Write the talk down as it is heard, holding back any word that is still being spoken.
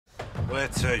Where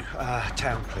to?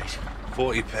 Town, please.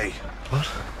 40p. What?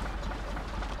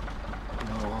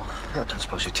 No, I don't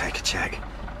suppose you take a cheque.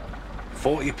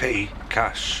 40p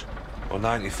cash, or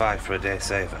 95 for a day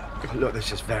saver. Look,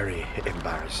 this is very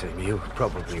embarrassing. You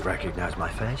probably recognise my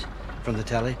face from the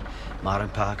telly. Martin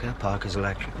Parker, Parker's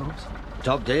Electricals.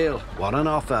 Top deal, one on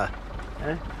offer.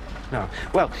 Eh? No.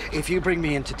 Well, if you bring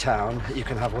me into town, you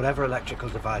can have whatever electrical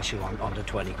device you want under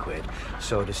 20 quid.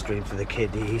 Soda stream for the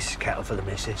kiddies, kettle for the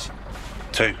missus.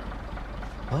 2.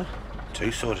 What?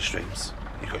 2 soda streams.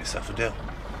 You got yourself a deal.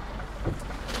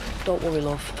 Don't worry,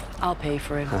 love. I'll pay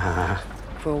for him.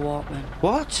 For a Walkman.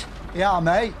 What? Yeah,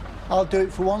 mate. I'll do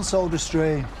it for 1 soda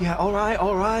stream. Yeah, all right,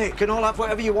 all right. Can all have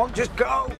whatever you want, just go.